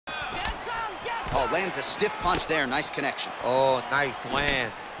Oh, lands a stiff punch there. Nice connection. Oh, nice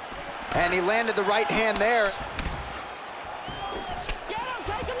land. And he landed the right hand there.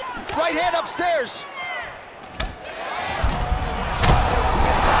 Right hand upstairs. He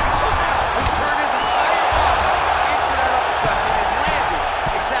turned his entire body into that uppercut, and it landed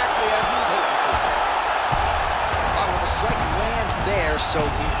exactly as he was hoping to. Oh, well, the strike lands there, so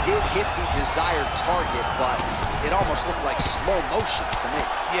he did hit the desired target, but it almost looked like slow motion to me.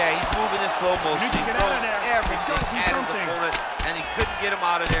 Yeah, he's moving in slow motion. He's throwing everything at his opponent, and he couldn't get him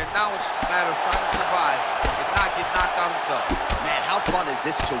out of there. Now it's just a matter of trying to survive and not get knocked out himself. Man, how fun is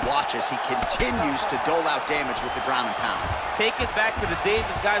this to watch as he continues to dole out damage with the ground and pound? Take it back to the days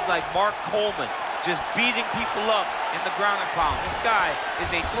of guys like Mark Coleman, just beating people up in the ground and pound. This guy is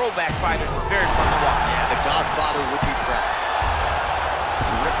a throwback fighter. He's very fun to watch. Yeah, the Godfather would be proud.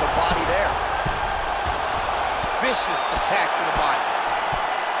 He ripped the body there. Vicious attack to the body.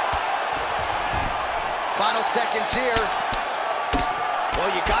 Final seconds here.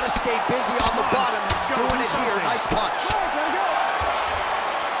 Well, you got to stay busy on the bottom. He's doing it here. Nice punch.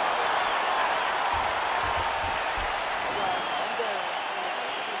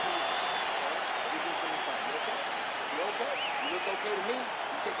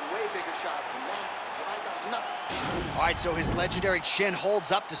 All right, so his legendary chin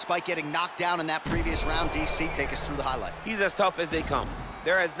holds up despite getting knocked down in that previous round. DC, take us through the highlight. He's as tough as they come.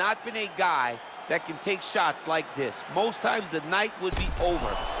 There has not been a guy that can take shots like this. Most times the night would be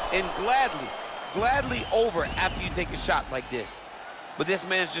over, and gladly over after you take a shot like this. But this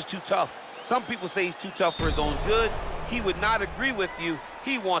man's just too tough. Some people say he's too tough for his own good. He would not agree with you.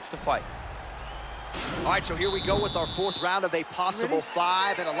 He wants to fight. All right, so here we go with our fourth round of a possible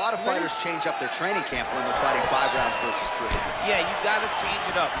 5, and a lot of fighters change up their training camp when they're fighting 5 rounds versus 3. Yeah, you gotta change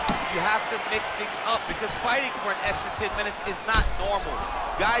it up. You have to mix things up because fighting for an extra 10 minutes is not normal.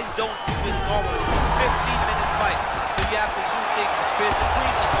 Guys don't do this normally. 15-minute fight. So you have to do things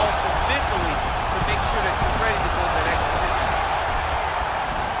physically and also mentally to make sure that you're ready to go that extra 10 minutes.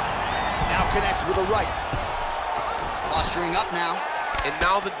 Now connects with a right. Posturing up now. And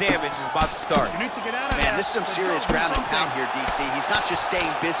now the damage is about to start. You need to get out of Man, this is some serious ground and pound here, DC. He's not just staying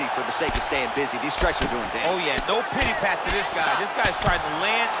busy for the sake of staying busy. These strikes are doing damage. Oh, yeah, no pity pat to this guy. This guy's trying to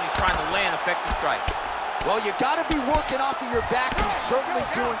land, and he's trying to land effective strikes. Well, you got to be working off of your back. He's certainly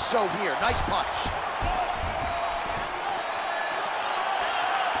doing so here. Nice punch.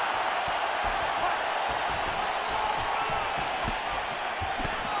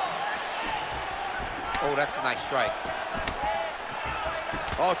 Oh, that's a nice strike.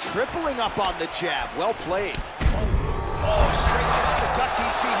 Oh, tripling up on the jab. Well played. Oh, straight up the gut,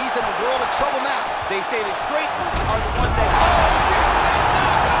 DC. He's in a world of trouble now. They say the straight moves are the ones that... Oh,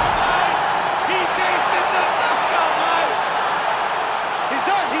 he tasted that knockout line! He tasted the knockout line! He's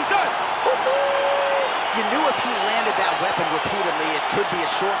done, he's done! You knew if he landed that weapon repeatedly, it could be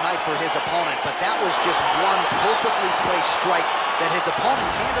a short night for his opponent, but that was just one perfectly placed strike that his opponent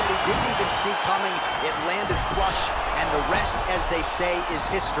candidly didn't even see coming. It landed flush, and the rest, as they say, is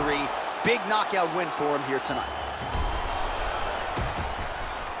history. Big knockout win for him here tonight.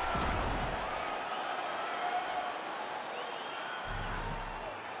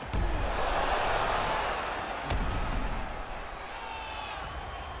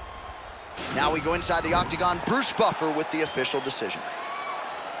 Now we go inside the octagon. Bruce Buffer with the official decision.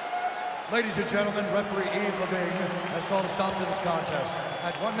 Ladies and gentlemen, referee Yves Levine has called a stop to this contest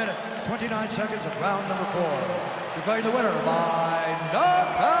at 1 minute, 29 seconds of round number 4. Declaring the winner by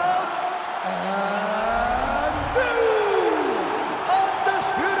knockout and new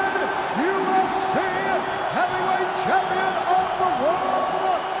undisputed UFC heavyweight champion of the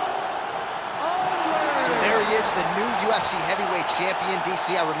world, Andre. So there he is, the new UFC heavyweight champion.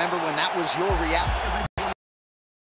 DC, I remember when that was your reaction.